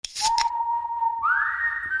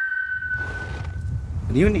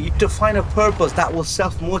You need to find a purpose that will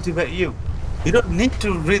self-motivate you. You don't need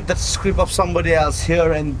to read the script of somebody else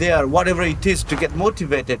here and there, whatever it is, to get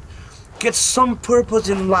motivated. Get some purpose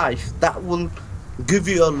in life that will give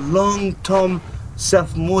you a long-term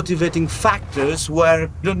self-motivating factors where you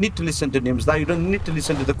don't need to listen to Nimsdai, you don't need to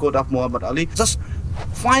listen to the quote of Muhammad Ali. Just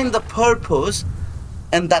find the purpose,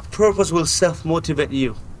 and that purpose will self-motivate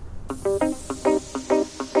you.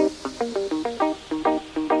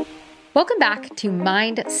 Welcome back to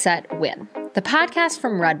Mindset Win, the podcast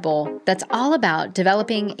from Red Bull that's all about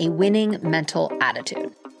developing a winning mental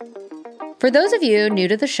attitude. For those of you new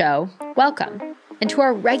to the show, welcome. And to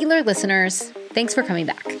our regular listeners, thanks for coming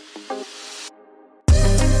back.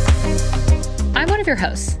 I'm one of your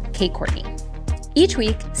hosts, Kate Courtney. Each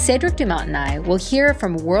week, Cedric Dumont and I will hear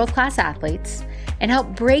from world-class athletes and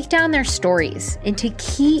help break down their stories into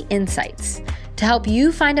key insights to help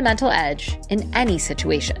you find a mental edge in any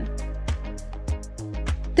situation.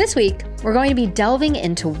 This week, we're going to be delving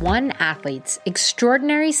into one athlete's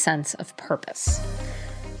extraordinary sense of purpose.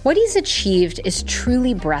 What he's achieved is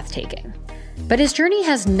truly breathtaking, but his journey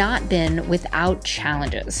has not been without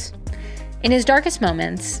challenges. In his darkest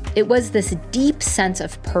moments, it was this deep sense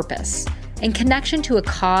of purpose and connection to a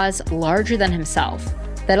cause larger than himself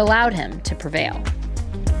that allowed him to prevail.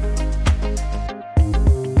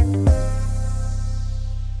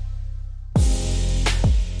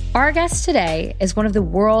 Our guest today is one of the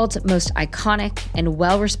world's most iconic and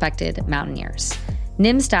well-respected mountaineers,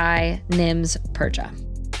 Nimsdai Nims Purja.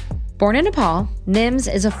 Born in Nepal,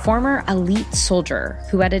 Nims is a former elite soldier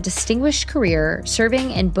who had a distinguished career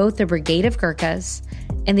serving in both the Brigade of Gurkhas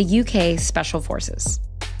and the UK Special Forces.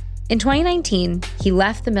 In 2019, he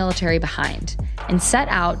left the military behind and set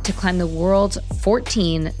out to climb the world's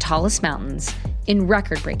 14 tallest mountains in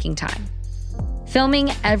record-breaking time.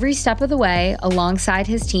 Filming every step of the way alongside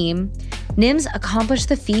his team, Nims accomplished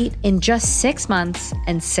the feat in just 6 months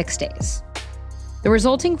and 6 days. The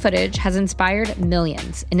resulting footage has inspired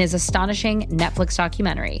millions in his astonishing Netflix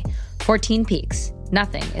documentary, 14 Peaks,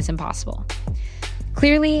 Nothing is Impossible.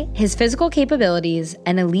 Clearly, his physical capabilities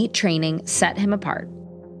and elite training set him apart,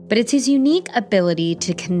 but it's his unique ability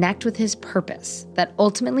to connect with his purpose that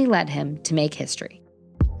ultimately led him to make history.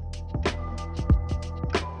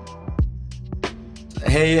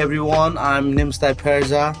 Hey everyone, I'm Nimsdai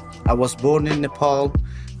Purja. I was born in Nepal.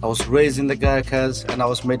 I was raised in the Gurkhas and I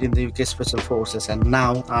was made in the UK Special Forces, and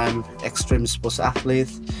now I'm extreme sports athlete.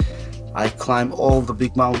 I climb all the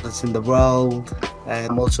big mountains in the world,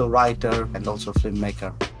 and I'm also a writer and also a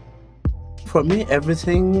filmmaker. For me,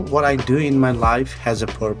 everything what I do in my life has a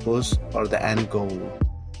purpose or the end goal.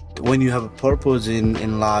 When you have a purpose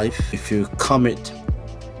in life, if you commit,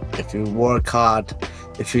 if you work hard,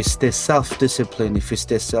 if you stay self-disciplined, if you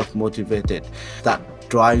stay self-motivated, that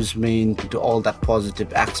drives me into all that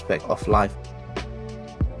positive aspect of life.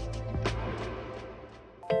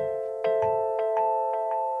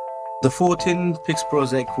 The 14 Peaks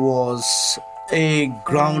project was a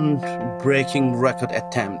groundbreaking record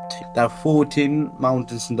attempt. There are 14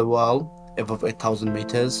 mountains in the world above 8,000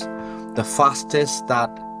 meters. The fastest that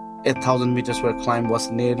 8,000 meters were climbed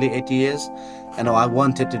was nearly 80 years. And I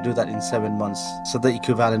wanted to do that in 7 months. So the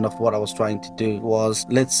equivalent of what I was trying to do was,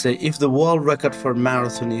 let's say if the world record for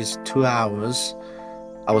marathon is 2 hours,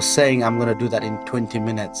 I was saying I'm going to do that in 20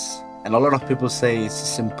 minutes. And a lot of people say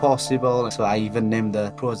it's impossible. So I even named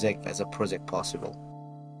the project as a Project Possible.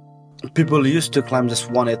 People used to climb just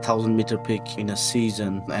one 8,000 meter peak in a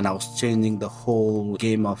season, and I was changing the whole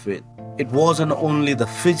game of it. It wasn't only the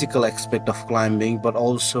physical aspect of climbing, but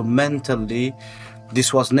also mentally.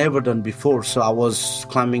 This was never done before, so I was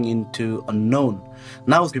climbing into unknown.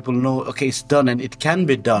 Now people know, okay, it's done and it can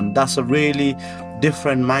be done. That's a really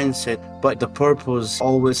different mindset, but the purpose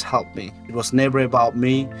always helped me. It was never about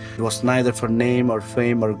me. It was neither for name or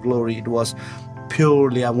fame or glory. It was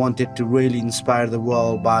purely I wanted to really inspire the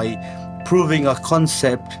world by proving a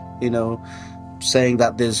concept, saying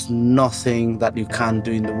that there's nothing that you can't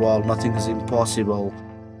do in the world, nothing is impossible.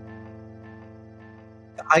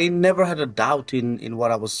 I never had a doubt in what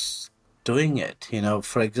I was doing it.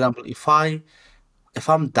 For example, if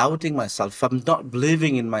I'm doubting myself, if I'm not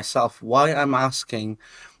believing in myself, why I'm asking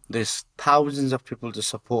there's thousands of people to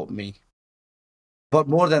support me. But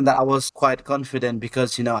more than that, I was quite confident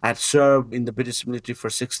because, I had served in the British military for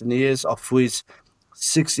 16 years, of which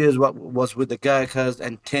 6 years was with the Gurkhas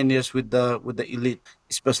and 10 years with the elite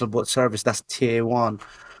special boat service, that's TA1.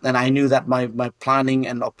 And I knew that my planning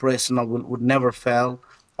and operational would never fail.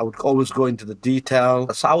 I would always go into the detail.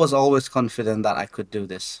 So I was always confident that I could do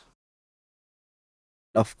this.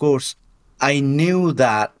 Of course, I knew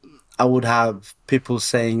that I would have people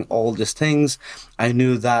saying all these things. I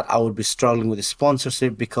knew that I would be struggling with the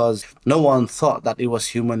sponsorship because no one thought that it was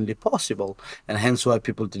humanly possible, and hence why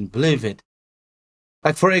people didn't believe it.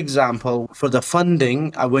 Like, for example, for the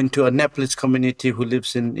funding, I went to a Nepalese community who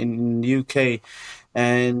lives in UK,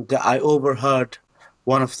 and I overheard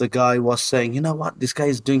one of the guy was saying, you know what, this guy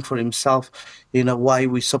is doing for himself, why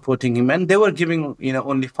we supporting him? And they were giving,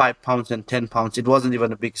 only £5 and £10. It wasn't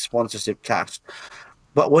even a big sponsorship cash.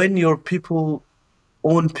 But when your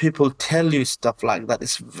own people tell you stuff like that,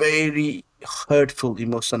 it's very hurtful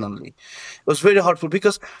emotionally. It was very hurtful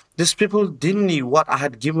because these people didn't know what I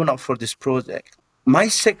had given up for this project. My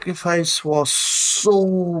sacrifice was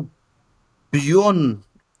so beyond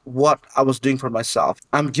what I was doing for myself.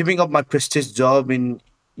 I'm giving up my prestige job in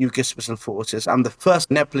UK Special Forces. I'm the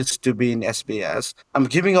first Nepalese to be in SBS. I'm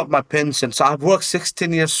giving up my pension. So I've worked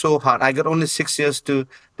 16 years so hard. I got only 6 years to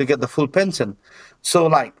get the full pension. So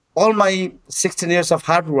like all my 16 years of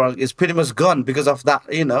hard work is pretty much gone because of that.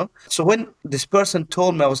 So when this person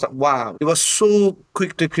told me, I was like, wow, it was so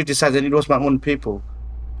quick to criticize, and it was my own people.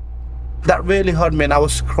 That really hurt me, and I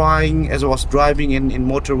was crying as I was driving in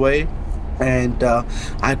motorway, and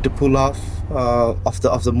I had to pull off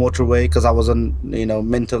the motorway because I wasn't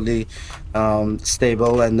mentally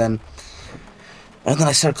stable, and then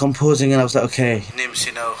I started composing, and I was like, okay, Nims,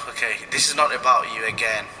 okay, this is not about you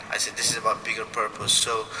again. I said, this is about bigger purpose.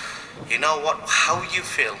 So you know what, how you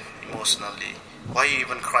feel emotionally, why are you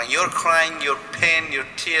even crying? You're crying, your pain, your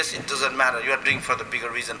tears, it doesn't matter. You are doing for the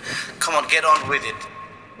bigger reason. Come on, get on with it.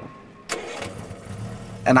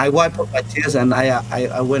 And I wiped up my tears, and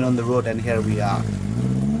I went on the road, and here we are.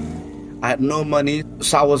 I had no money,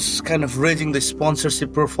 so I was kind of raising the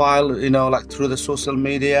sponsorship profile, like through the social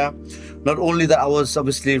media. Not only that, I was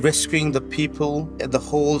obviously rescuing the people at the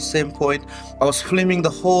whole same point. I was filming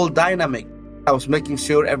the whole dynamic. I was making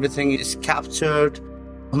sure everything is captured.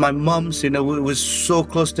 My mom's, was so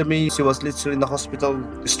close to me. She was literally in the hospital,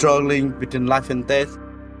 struggling between life and death.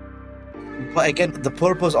 But again, the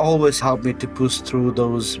purpose always helped me to push through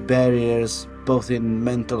those barriers, both in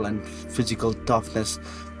mental and physical toughness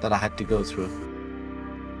that I had to go through.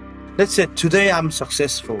 Let's say today I'm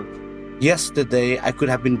successful. Yesterday, I could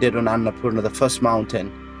have been dead on Annapurna, the first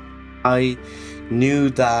mountain. I knew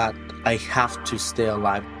that I have to stay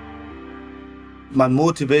alive. My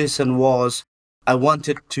motivation was I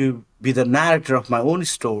wanted to be the narrator of my own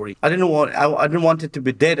story. I didn't want it to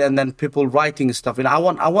be dead and then people writing stuff. I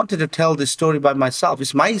wanted to tell this story by myself.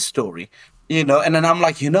 It's my story, And then I'm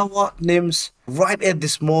like, you know what, Nims? Right at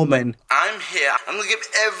this moment, I'm here. I'm gonna give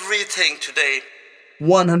everything today,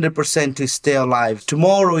 100% to stay alive.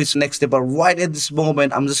 Tomorrow is next day, but right at this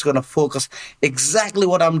moment, I'm just gonna focus exactly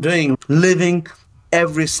what I'm doing, living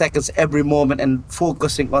every second, every moment, and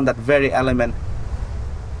focusing on that very element.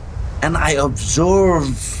 And I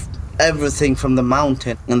observe everything from the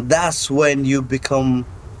mountain, and that's when you become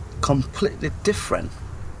completely different.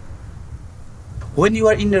 When you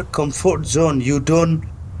are in your comfort zone, you don't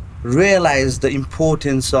realize the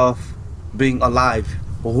importance of being alive.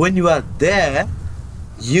 But when you are there,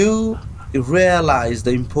 you realize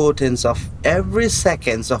the importance of every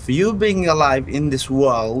second of you being alive in this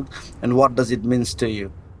world and what does it mean to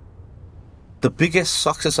you. The biggest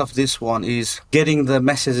success of this one is getting the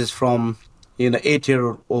messages from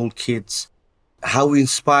 8-year-old kids, how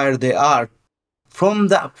inspired they are. From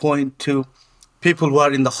that point to people who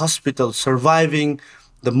are in the hospital, surviving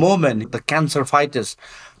the moment, the cancer fighters,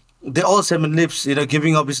 they all say, Lips,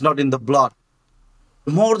 giving up is not in the blood.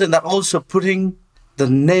 More than that, also putting the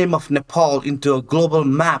name of Nepal into a global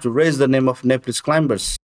map to raise the name of Nepalese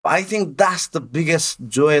climbers. I think that's the biggest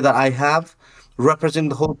joy that I have, representing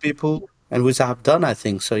the whole people, and which I have done, I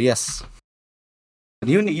think. So yes.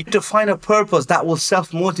 You need to find a purpose that will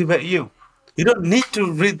self-motivate you. You don't need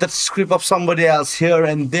to read the script of somebody else here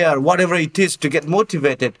and there, whatever it is, to get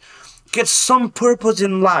motivated. Get some purpose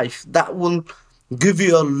in life that will give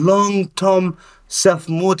you a long-term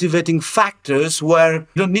self-motivating factors where you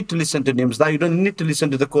don't need to listen to Nimsdai, you don't need to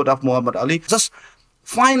listen to the quote of Muhammad Ali. Just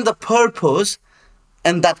find the purpose,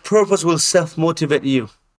 and that purpose will self-motivate you.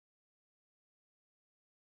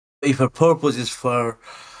 If a purpose is for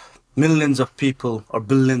millions of people or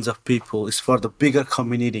billions of people, it's for the bigger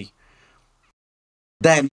community,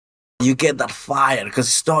 then you get that fire, because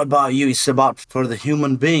it's not about you, it's about for the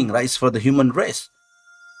human being, right? It's for the human race.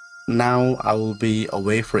 Now I will be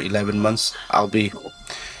away for 11 months. I'll be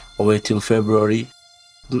away till February.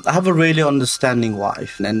 I have a really understanding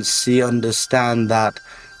wife, and she understands that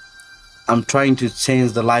I'm trying to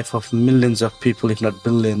change the life of millions of people, if not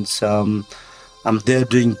billions. I'm there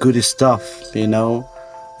doing good stuff,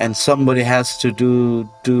 And somebody has to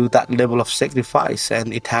do that level of sacrifice,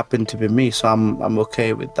 and it happened to be me, so I'm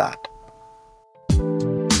okay with that.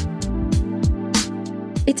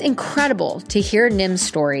 It's incredible to hear Nim's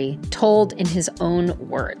story told in his own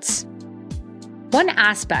words. One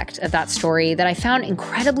aspect of that story that I found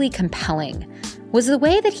incredibly compelling was the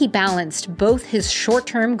way that he balanced both his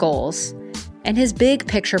short-term goals and his big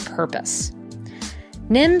picture purpose.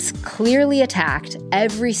 Nims clearly attacked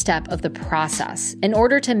every step of the process in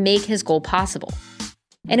order to make his goal possible,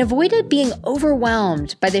 and avoided being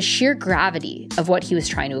overwhelmed by the sheer gravity of what he was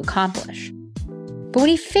trying to accomplish. But when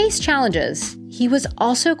he faced challenges, he was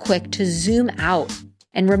also quick to zoom out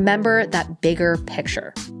and remember that bigger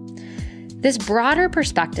picture. This broader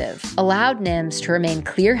perspective allowed Nims to remain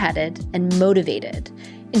clear-headed and motivated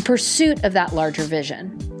in pursuit of that larger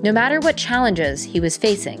vision, no matter what challenges he was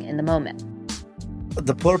facing in the moment.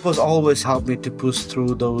 The purpose always helped me to push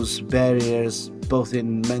through those barriers, both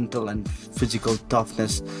in mental and physical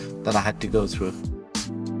toughness that I had to go through.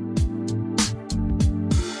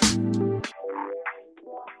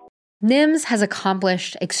 Nims has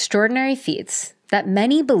accomplished extraordinary feats that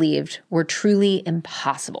many believed were truly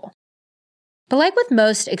impossible. But like with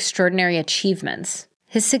most extraordinary achievements,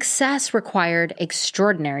 his success required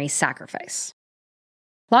extraordinary sacrifice.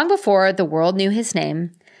 Long before the world knew his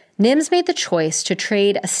name, Nims made the choice to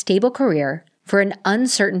trade a stable career for an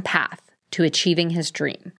uncertain path to achieving his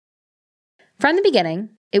dream. From the beginning,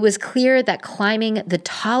 it was clear that climbing the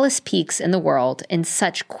tallest peaks in the world in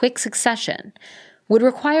such quick succession would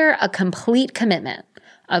require a complete commitment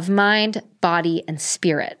of mind, body, and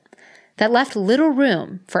spirit that left little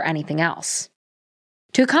room for anything else.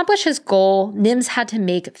 To accomplish his goal, Nims had to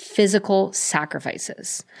make physical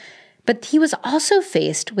sacrifices, but he was also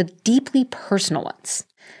faced with deeply personal ones.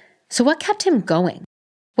 So what kept him going?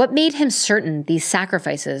 What made him certain these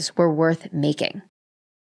sacrifices were worth making?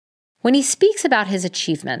 When he speaks about his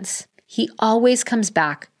achievements, he always comes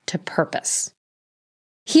back to purpose.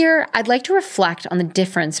 Here, I'd like to reflect on the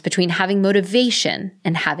difference between having motivation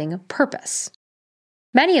and having a purpose.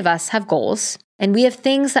 Many of us have goals, and we have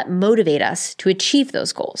things that motivate us to achieve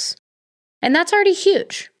those goals. And that's already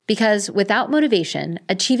huge, because without motivation,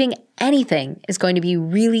 achieving anything is going to be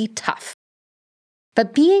really tough.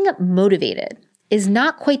 But being motivated is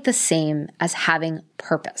not quite the same as having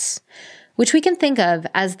purpose, which we can think of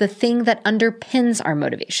as the thing that underpins our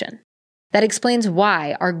motivation, that explains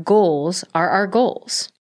why our goals are our goals.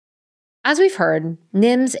 As we've heard,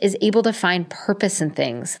 Nims is able to find purpose in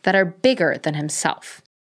things that are bigger than himself,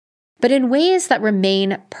 but in ways that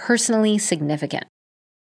remain personally significant.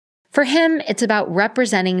 For him, it's about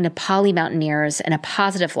representing Nepali mountaineers in a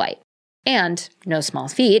positive light, and, no small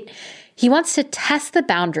feat, he wants to test the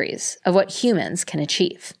boundaries of what humans can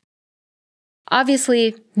achieve.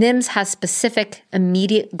 Obviously, Nims has specific,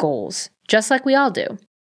 immediate goals, just like we all do.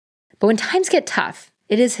 But when times get tough,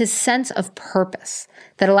 it is his sense of purpose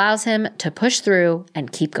that allows him to push through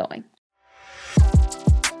and keep going.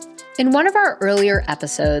 In one of our earlier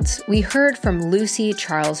episodes, we heard from Lucy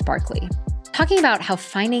Charles Barkley, talking about how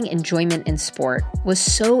finding enjoyment in sport was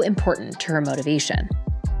so important to her motivation.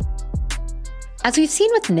 As we've seen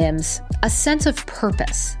with Nims, a sense of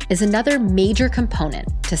purpose is another major component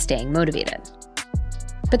to staying motivated.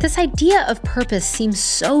 But this idea of purpose seems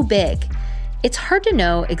so big, it's hard to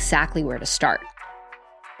know exactly where to start.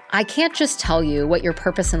 I can't just tell you what your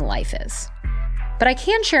purpose in life is, but I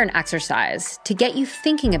can share an exercise to get you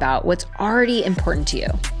thinking about what's already important to you,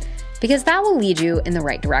 because that will lead you in the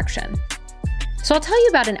right direction. So I'll tell you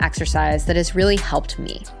about an exercise that has really helped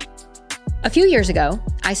me. A few years ago,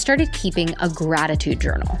 I started keeping a gratitude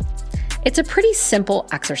journal. It's a pretty simple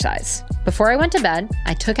exercise. Before I went to bed,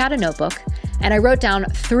 I took out a notebook and I wrote down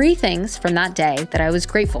 3 things from that day that I was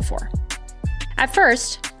grateful for. At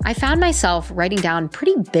first, I found myself writing down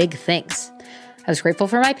pretty big things. I was grateful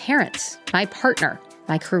for my parents, my partner,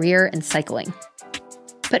 my career in cycling.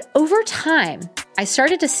 But over time, I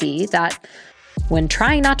started to see that when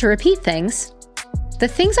trying not to repeat things, the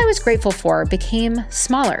things I was grateful for became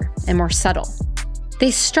smaller and more subtle. They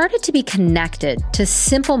started to be connected to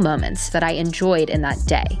simple moments that I enjoyed in that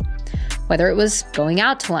day, whether it was going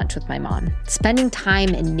out to lunch with my mom, spending time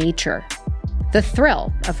in nature, the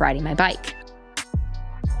thrill of riding my bike.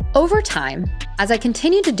 Over time, as I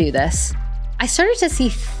continued to do this, I started to see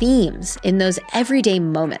themes in those everyday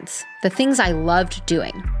moments, the things I loved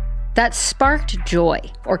doing, that sparked joy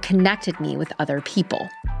or connected me with other people.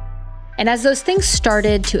 And as those things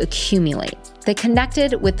started to accumulate, they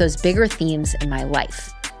connected with those bigger themes in my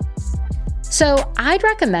life. So I'd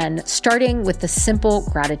recommend starting with the simple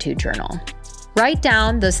gratitude journal. Write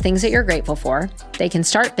down those things that you're grateful for. They can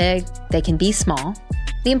start big, they can be small,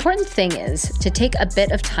 The important thing is to take a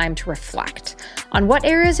bit of time to reflect on what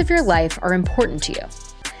areas of your life are important to you,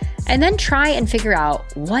 and then try and figure out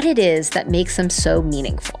what it is that makes them so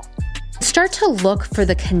meaningful. Start to look for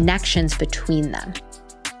the connections between them.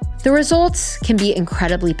 The results can be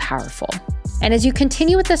incredibly powerful, and as you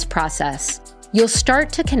continue with this process, you'll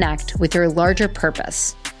start to connect with your larger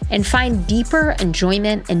purpose and find deeper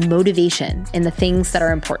enjoyment and motivation in the things that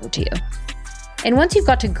are important to you. And once you've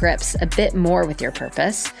got to grips a bit more with your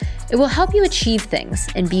purpose, it will help you achieve things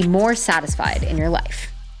and be more satisfied in your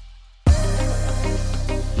life.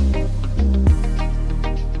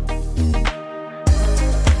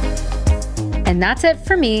 And that's it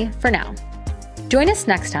for me for now. Join us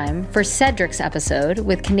next time for Cedric's episode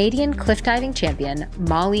with Canadian cliff diving champion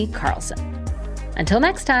Molly Carlson. Until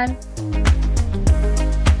next time.